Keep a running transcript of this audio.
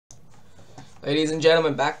Ladies and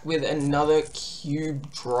gentlemen, back with another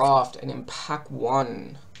cube draft, and in pack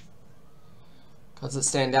 1. Cards that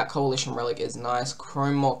stand out, Coalition Relic is nice,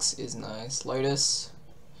 Chrome Mox is nice, Lotus,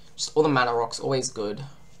 just all the Mana Rocks, always good.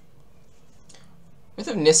 Oath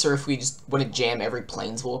of Nissa if we just want to jam every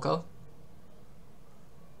Planeswalker.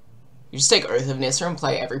 You just take Oath of Nissa and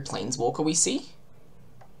play every Planeswalker we see?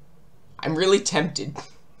 I'm really tempted.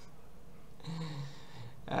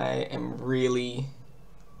 I am really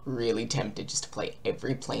tempted just to play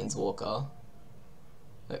every Planeswalker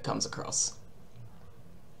that comes across.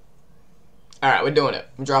 Alright, we're doing it.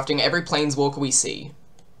 I'm drafting every Planeswalker we see.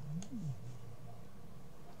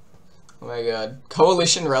 Oh my god.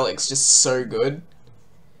 Coalition Relic's just so good.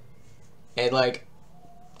 And like,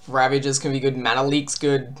 Ravagers can be good, Mana Leak's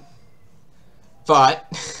good.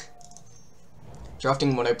 But,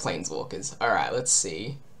 drafting mono Planeswalkers. Alright, let's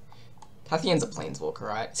see. Tathian's a Planeswalker,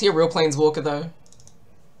 right? Is he a real Planeswalker though?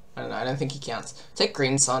 I don't know, I don't think he counts. Take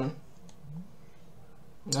Green Sun.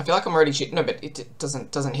 I feel like I'm already shit. No, but it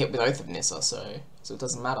doesn't hit with Oath of Nissa, so it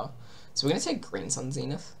doesn't matter. So we're gonna take Green Sun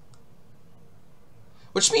Zenith.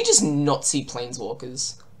 Which means just not see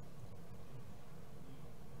Planeswalkers.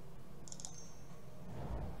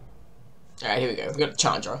 Alright, here we go. We've got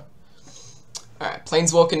Chandra. Alright,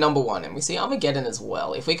 Planeswalker number 1, and we see Armageddon as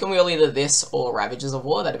well. If we can wheel either this or Ravagers of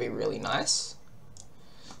War, that'd be really nice.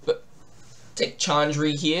 But take Chandra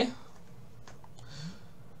here.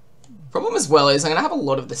 Problem as well is I'm gonna have a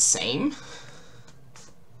lot of the same.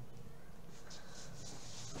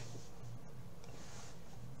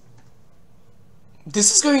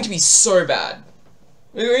 This is going to be so bad.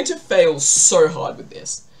 We're going to fail so hard with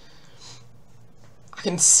this. I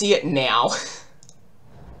can see it now.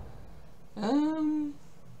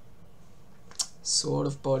 Sword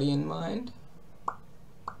of Body and Mind.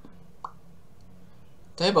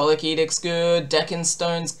 Diabolic Edict's good. Deccan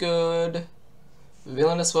Stone's good.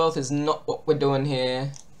 Villainous Wealth is not what we're doing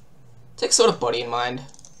here. Take Sword of Body and Mind.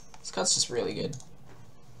 This card's just really good.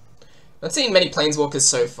 Not seen many Planeswalkers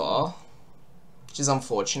so far, which is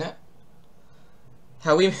unfortunate.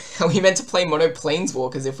 How are we meant to play mono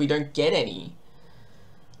Planeswalkers if we don't get any?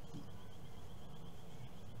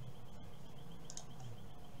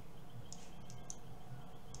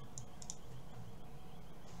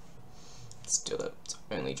 Let's do it. Let's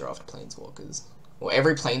only draft Planeswalkers. Or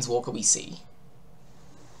every Planeswalker we see.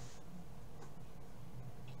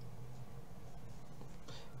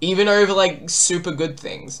 Even over like super good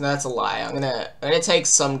things. No, that's a lie. I'm gonna take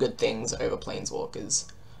some good things over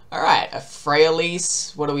Planeswalkers. Alright, a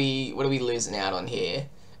Freyalise. What are we losing out on here?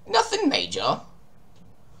 Nothing major.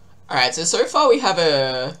 Alright, so far we have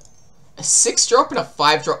a 6-drop and a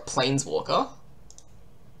 5-drop Planeswalker.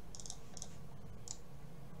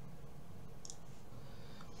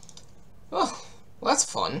 Oh, well that's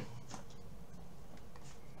fun.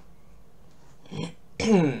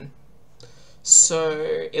 So,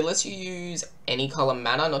 it lets you use any color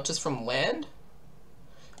mana, not just from land.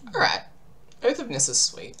 Alright. Oath of Nissa is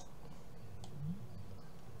sweet.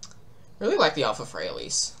 Really like the Alpha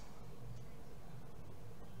Freyalise.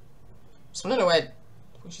 Just want to know where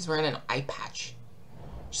she's wearing an eye patch.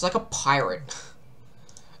 She's like a pirate.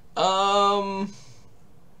 Could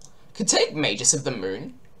take Magus of the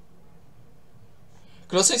Moon.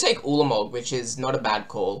 Could also take Ulamog, which is not a bad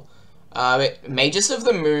call. But Magus of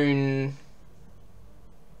the Moon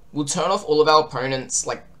will turn off all of our opponents,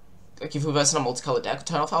 like if we're versing a multicolored deck,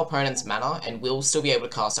 turn off our opponent's mana, and we'll still be able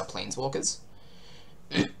to cast our Planeswalkers.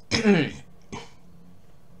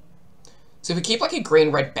 So if we keep like a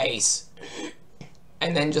green-red base,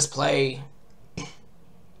 and then just play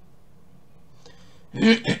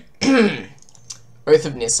Oath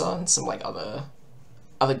of Nissa and some like other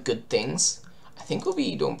good things, I think we'll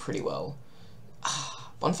be doing pretty well.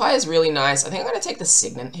 Bonfire is really nice. I think I'm going to take the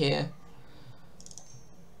Signet here.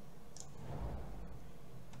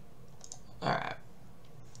 Alright.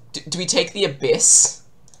 Do we take the Abyss?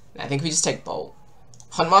 I think we just take Bolt.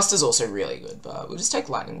 Huntmaster's also really good, but we'll just take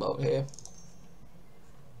Lightning Bolt here.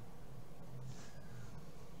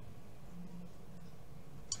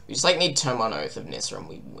 We just like need turn 1 Oath of Nissa and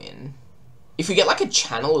we win. If we get like a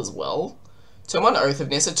channel as well, turn 1 Oath of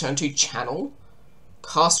Nissa, turn 2 channel,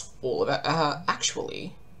 cast all of it.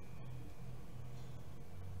 Actually,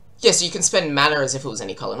 yeah, so you can spend mana as if it was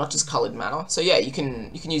any color, not just colored mana. So yeah, you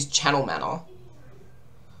can use channel mana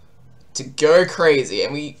to go crazy,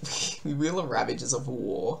 and we wheel a Ravagers of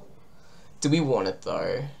War. Do we want it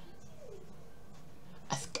though?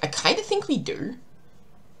 I kind of think we do.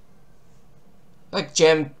 Like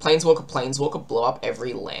jam Planeswalker, blow up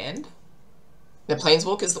every land. The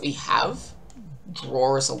Planeswalkers that we have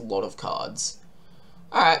draw us a lot of cards.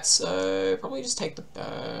 Alright, so probably just take the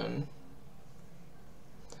burn.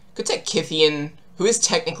 Could take Kythian, who is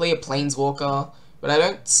technically a Planeswalker, but I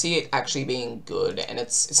don't see it actually being good, and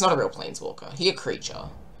it's not a real Planeswalker. He's a creature.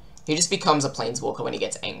 He just becomes a Planeswalker when he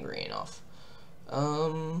gets angry enough.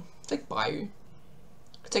 Take Bayou.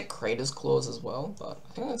 Could take Kratos Claws as well, but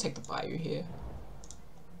I think I'm gonna take the Bayou here.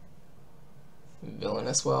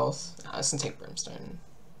 Villainous Wealth. Nah, let's take Brimstone.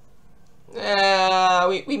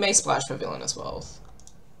 We may splash for Villainous Wealth.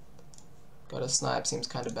 Got a Snipe, seems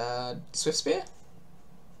kind of bad. Swift Spear?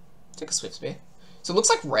 Take a Swift Spear. So it looks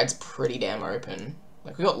like red's pretty damn open.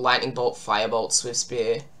 Like, we got Lightning Bolt, Firebolt, Swift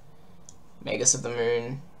Spear, Magus of the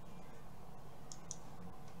Moon.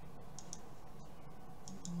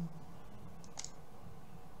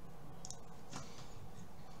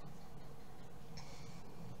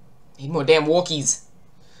 Need more damn walkies.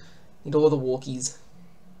 Need all the walkies.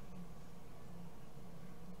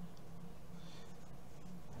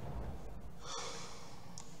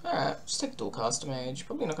 Alright, just take Dualcaster Mage.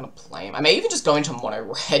 Probably not going to play him. I may even just go into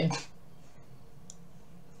mono red.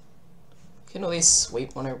 Getting all these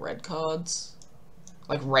sweet mono red cards.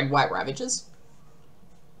 Like red white Ravagers.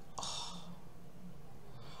 Oh.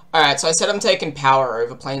 Alright, so I said I'm taking power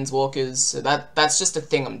over Planeswalkers, so that's just a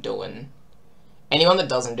thing I'm doing. Anyone that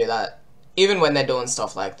doesn't do that, even when they're doing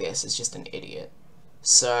stuff like this, is just an idiot.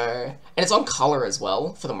 So, and it's on color as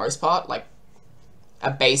well, for the most part. Like,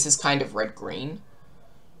 a base is kind of red-green.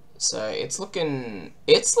 So, it's looking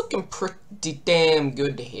pretty damn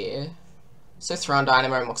good here. So, Thrawn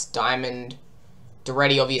Dynamo, Mox Diamond.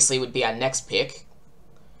 Daretti obviously would be our next pick.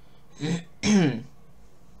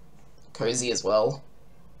 Cozy as well.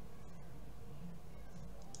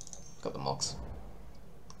 Got the Mox.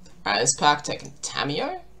 Alright, this pack taking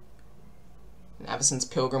Tamiyo. And Avacyn's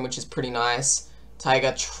Pilgrim, which is pretty nice.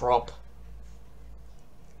 Tiger, Trop.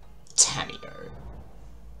 Tamiyo.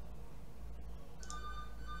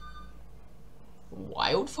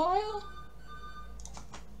 Wildfire?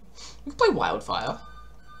 We can play Wildfire.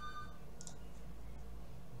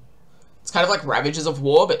 It's kind of like Ravages of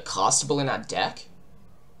War, but castable in our deck.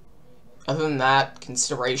 Other than that,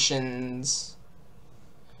 considerations...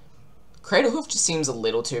 Cradlehoof just seems a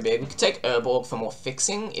little too big. We could take Urborg for more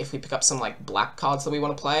fixing if we pick up some like black cards that we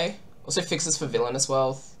want to play. Also fixes for Villainous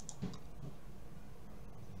Wealth.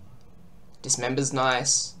 Dismember's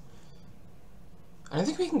nice. I don't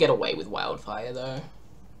think we can get away with Wildfire though.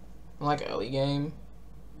 I like early game.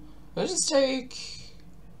 Let's just take...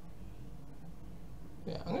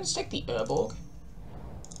 Yeah, I'm gonna just take the Urborg.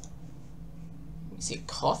 Let me see,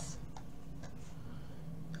 Koth.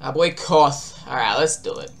 Our boy Koth. Alright, let's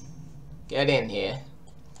do it. Get in here.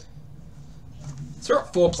 So we're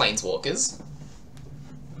at 4 Planeswalkers.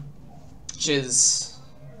 Which is...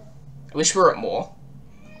 I wish we were at more.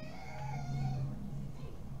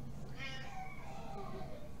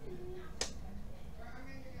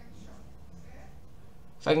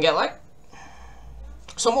 If I can get, like,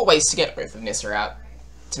 some more ways to get Oath of Nissa out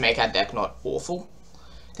to make our deck not awful.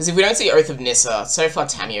 Because if we don't see Oath of Nissa, so far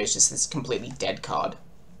Tamiyo is just this completely dead card.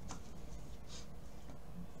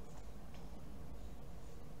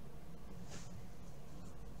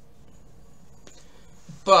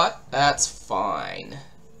 But, that's fine.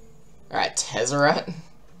 Alright, Tezzeret.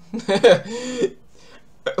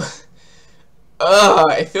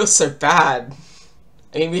 Ugh, it feels so bad.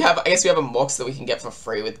 I mean, I guess we have a Mox that we can get for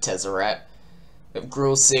free with Tezzeret. We have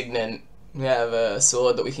Gruul Signet. We have a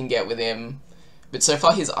sword that we can get with him. But so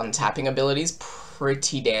far his untapping ability is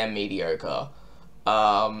pretty damn mediocre.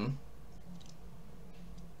 Nah,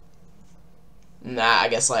 I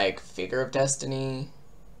guess like Figure of Destiny.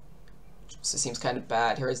 So seems kind of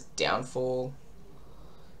bad. Hero's Downfall.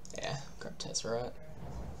 Yeah, grab Tezzeret.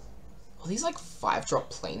 Well, these like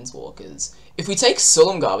 5-drop Planeswalkers. If we take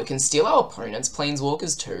Silumgar, we can steal our opponent's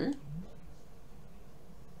Planeswalkers too.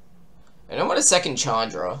 I don't want a second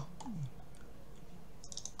Chandra.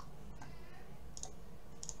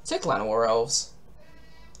 Take Llanowar Elves.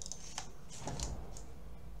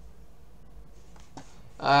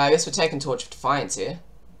 I guess we're taking Torch of Defiance here.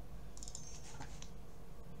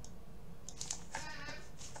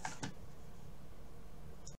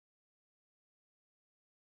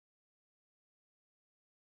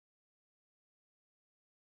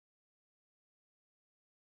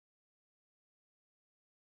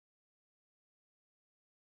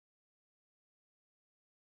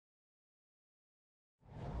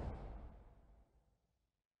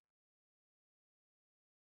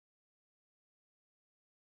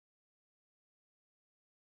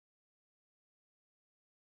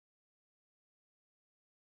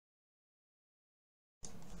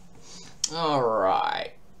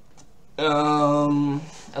 Alright.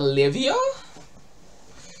 Olivia?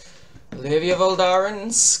 Olivia Voldaren,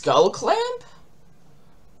 Skullclamp?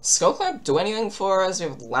 Skullclamp do anything for us? We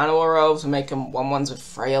have Llanowar Elves, we make them 1/1s with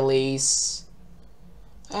Freyalise.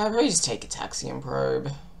 I'll probably just take Ataxian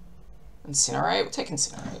Probe. Incinerate? We'll take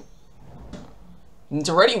Incinerate. It's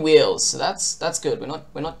already Wheels, so that's good.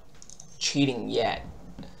 We're not cheating yet.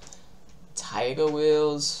 Tiger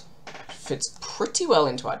Wheels fits pretty well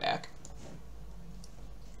into our deck.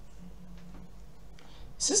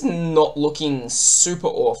 This is not looking super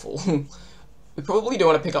awful. We probably do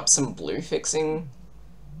want to pick up some blue fixing,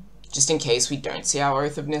 just in case we don't see our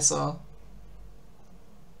Oath of Nissa.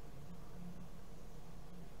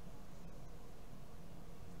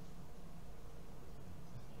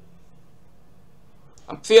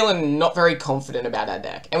 I'm feeling not very confident about our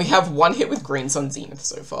deck. And we have one hit with Green Sun Zenith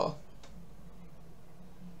so far.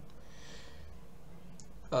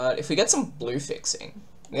 But if we get some blue fixing,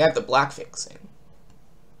 we have the black fixing.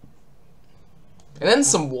 And then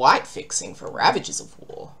some white fixing for Ravages of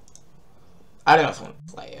War. I don't know if I'm going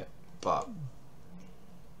to play it, but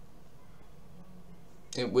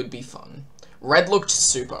it would be fun. Red looked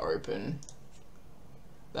super open.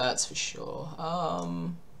 That's for sure.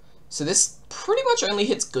 So this pretty much only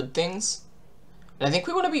hits good things. And I think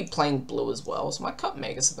we want to be playing blue as well, so I might cut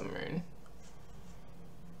Magus of the Moon.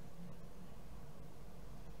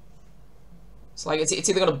 So like it's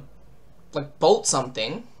either gonna like bolt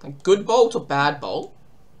something, like good bolt or bad bolt,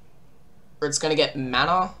 or it's gonna get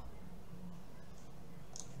mana.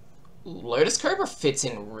 Lotus Cobra fits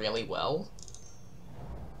in really well.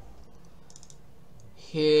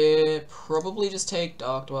 Here, probably just take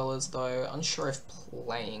Dark Dwellers though. Unsure if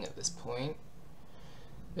playing at this point.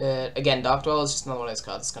 But again, Dark Dwellers is just another one of those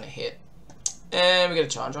cards that's gonna hit. And we get a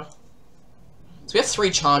Chandra. So we have 3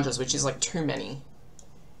 Chandras, which is like too many.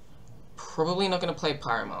 Probably not gonna play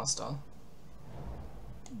Pyromaster.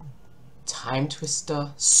 Time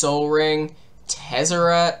Twister, Soul Ring,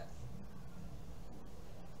 Tezzeret.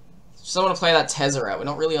 Just don't want to play that Tezzeret. We're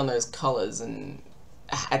not really on those colors, and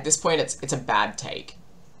at this point, it's a bad take.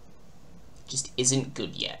 Just isn't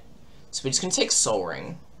good yet. So we're just gonna take Soul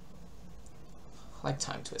Ring. I like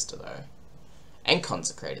Time Twister though, and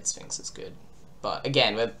Consecrated Sphinx is good. But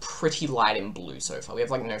again, we're pretty light in blue so far. We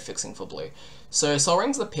have like no fixing for blue. So Soul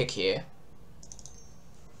Ring's the pick here.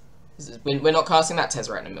 We're not casting that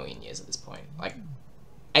Tezzeret in a million years at this point. Like,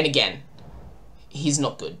 and again, he's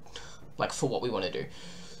not good. Like for what we want to do.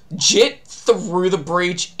 Jit, Through the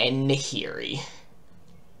Breach, and Nahiri.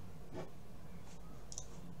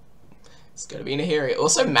 It's gonna be Nahiri.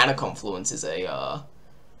 Also, Mana Confluence is a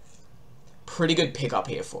pretty good pickup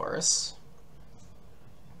here for us.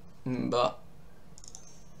 But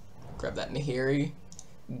grab that Nahiri.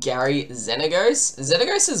 Gary Xenagos.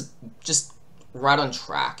 Xenagos is just right on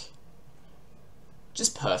track.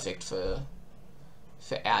 Just perfect for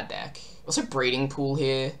our deck. Also, Breeding Pool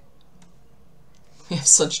here. We have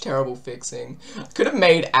such terrible fixing. I could have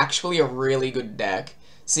made actually a really good deck,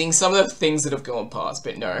 seeing some of the things that have gone past,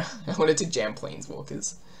 but no. I wanted to jam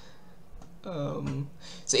Planeswalkers.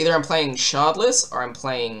 So either I'm playing Shardless or I'm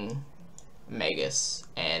playing Magus,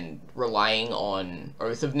 and relying on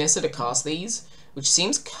Oath of Nissa to cast these, which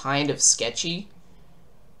seems kind of sketchy.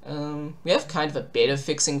 We have kind of a bit of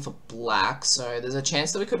fixing for black, so there's a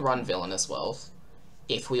chance that we could run Villainous Wealth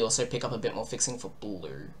if we also pick up a bit more fixing for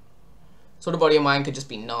blue. Sort of Body of Mine could just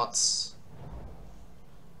be nuts.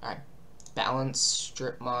 Alright, Balance,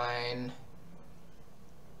 Strip Mine.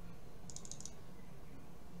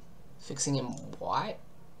 Fixing in white.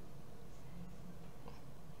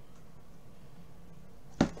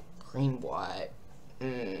 Green, white.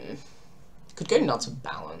 Could go nuts with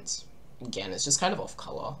Balance. Again, it's just kind of off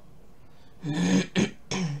color. I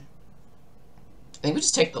think we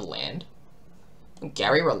just take the land.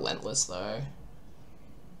 Gary Relentless, though.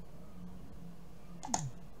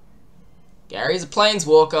 Gary's a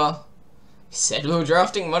Planeswalker. We said we were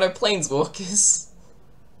drafting mono Planeswalkers.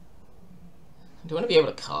 I do want to be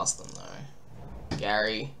able to cast them, though.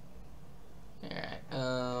 Gary.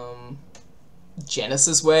 Alright,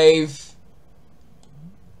 Genesis Wave.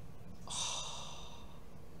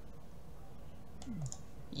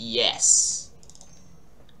 Yes.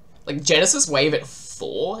 Like, Genesis Wave at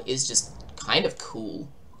 4 is just kind of cool.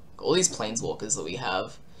 All these Planeswalkers that we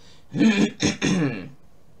have.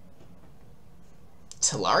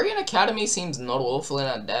 Tellurian Academy seems not awful in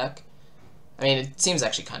our deck. I mean, it seems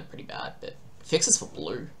actually kind of pretty bad, but fixes for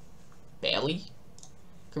blue. Barely.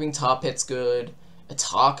 Cribbing Tar Pit's good.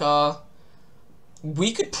 Ataka.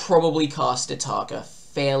 We could probably cast Ataka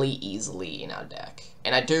fairly easily in our deck.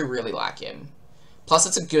 And I do really like him. Plus,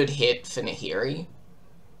 it's a good hit for Nahiri.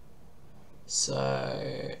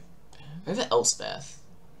 So, over Elspeth,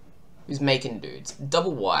 who's making dudes.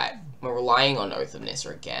 Double white. We're relying on Oath of Nissa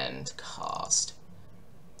again to cast.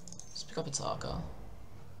 Let's pick up Ataka.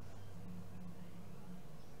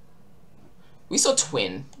 We saw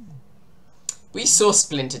Twin. We saw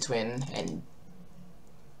Splinter Twin, and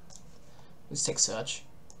let's take Search.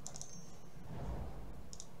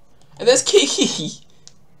 And there's Kiki!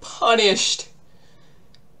 Punished!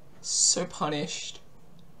 So punished.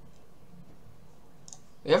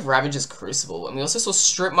 We have Ravager's Crucible, and we also saw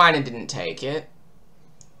Strip Mine and didn't take it.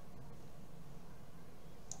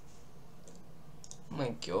 Oh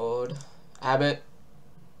my god. Abbott.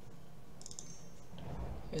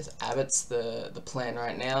 Here's Abbott's the plan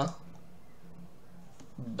right now.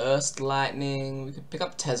 Burst Lightning. We could pick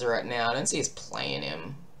up Tezzeret now. I don't see us playing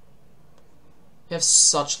him. We have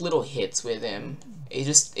such little hits with him.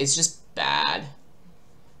 It's just bad.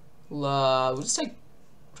 We'll just take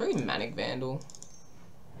probably Manic Vandal.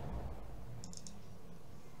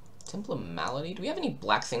 Temple of Malady. Do we have any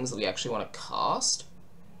black things that we actually want to cast?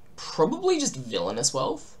 Probably just Villainous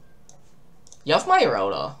Wealth. Yavimaya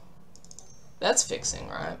Elder. That's fixing,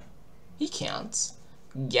 right? He counts.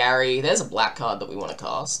 Gary. There's a black card that we want to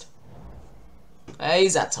cast.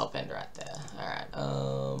 He's at top end right there.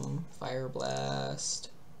 Alright. Fire Blast.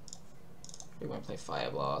 We won't play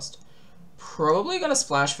Fire Blast. Probably gonna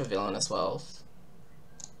splash for Villainous Wealth.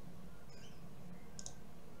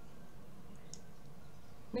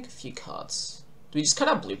 Make a few cards. Do we just cut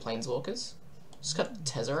out blue Planeswalkers? Just cut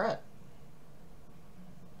Tezzeret.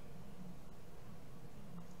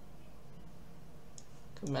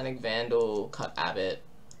 Manic Vandal, cut Abbott.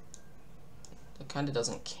 That kind of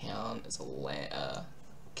doesn't count as a land.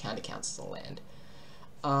 Kind of counts as a land.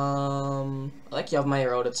 I like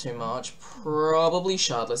Yavimaya Elder too much. Probably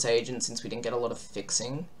Shardless Agent since we didn't get a lot of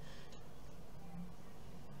fixing.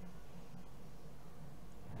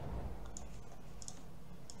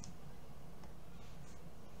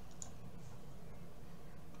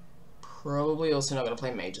 Probably also not going to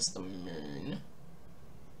play Mages of the Moon.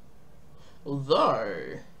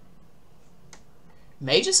 Although,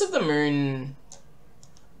 Mages of the Moon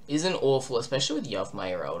isn't awful, especially with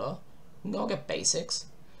Yavimaya Elder. I'll get basics.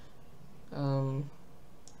 I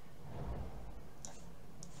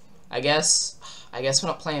guess we're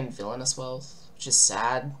not playing Villainous Wealth, which is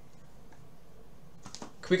sad.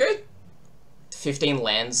 Could we go 15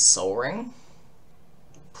 lands Soul Ring?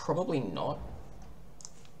 Probably not.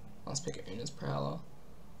 Let's pick Una's Prowler.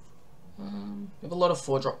 We have a lot of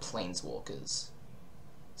 4-drop Planeswalkers.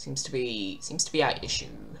 Seems to be our issue.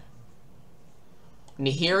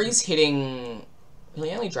 Nahiri's hitting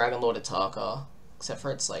really only Dragon Lord Ataka, except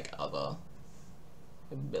for its like other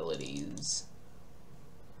abilities.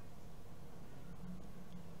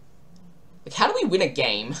 Like, how do we win a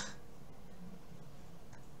game?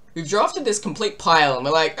 We've drafted this complete pile, and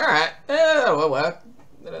we're like, alright, that'll work.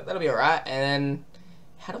 That'll be alright. And then,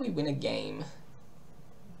 how do we win a game?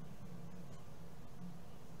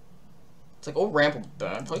 It's like all ramp will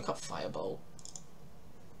burn. Probably cut Firebolt.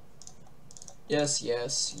 Yes,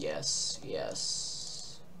 yes, yes,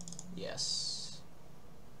 yes, yes.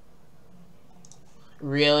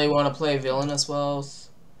 Really want to play Villainous Wealth?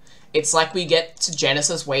 It's like we get to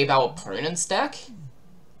Genesis Wave our opponent's deck.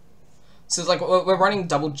 So it's like we're running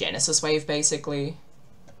double Genesis Wave basically.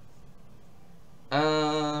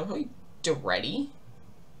 Probably Duretti.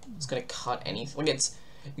 It's gonna cut anything. Like it's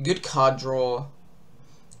a good card draw,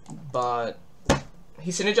 but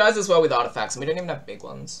he synergizes well with artifacts, and we don't even have big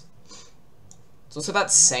ones. It's also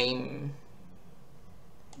that same.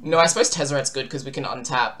 No, I suppose Tezzeret's good because we can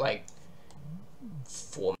untap like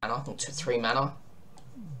 4 mana or 3 mana.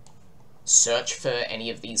 Search for any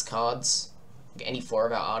of these cards, like any 4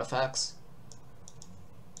 of our artifacts.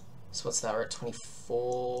 So what's that? We're at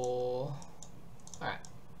 24. Alright.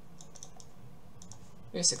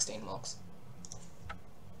 We have 16 mocks.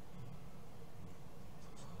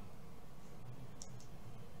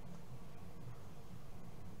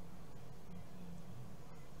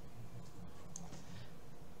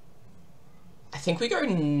 I think we go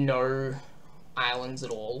no islands at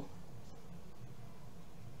all.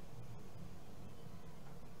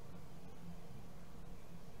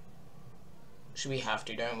 Should we have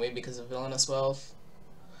to, don't we, because of Villainous Wealth?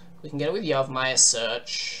 We can get it with Yavimaya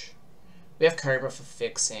Search. We have Cobra for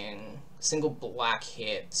fixing. Single black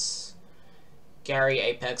hits. Gary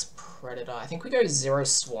Apex Predator. I think we go 0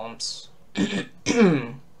 swamps.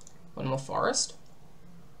 1 more forest.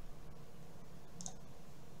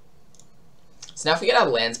 So now if we get our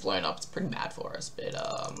lands blown up, it's pretty bad for us, but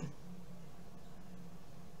I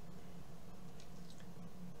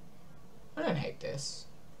don't hate this.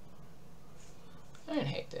 I don't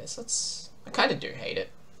hate this. I kind of do hate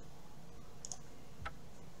it.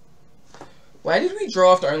 Why did we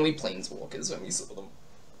draft only Planeswalkers when we saw them?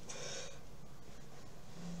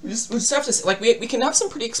 We just have to, like, we can have some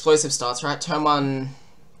pretty explosive starts, right? Turn 1,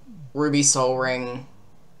 Ruby Soul Ring,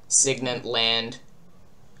 Signet, Land,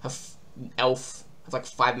 have Elf, have like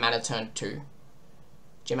 5 mana turn 2.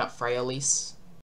 Gem out Freya Lease.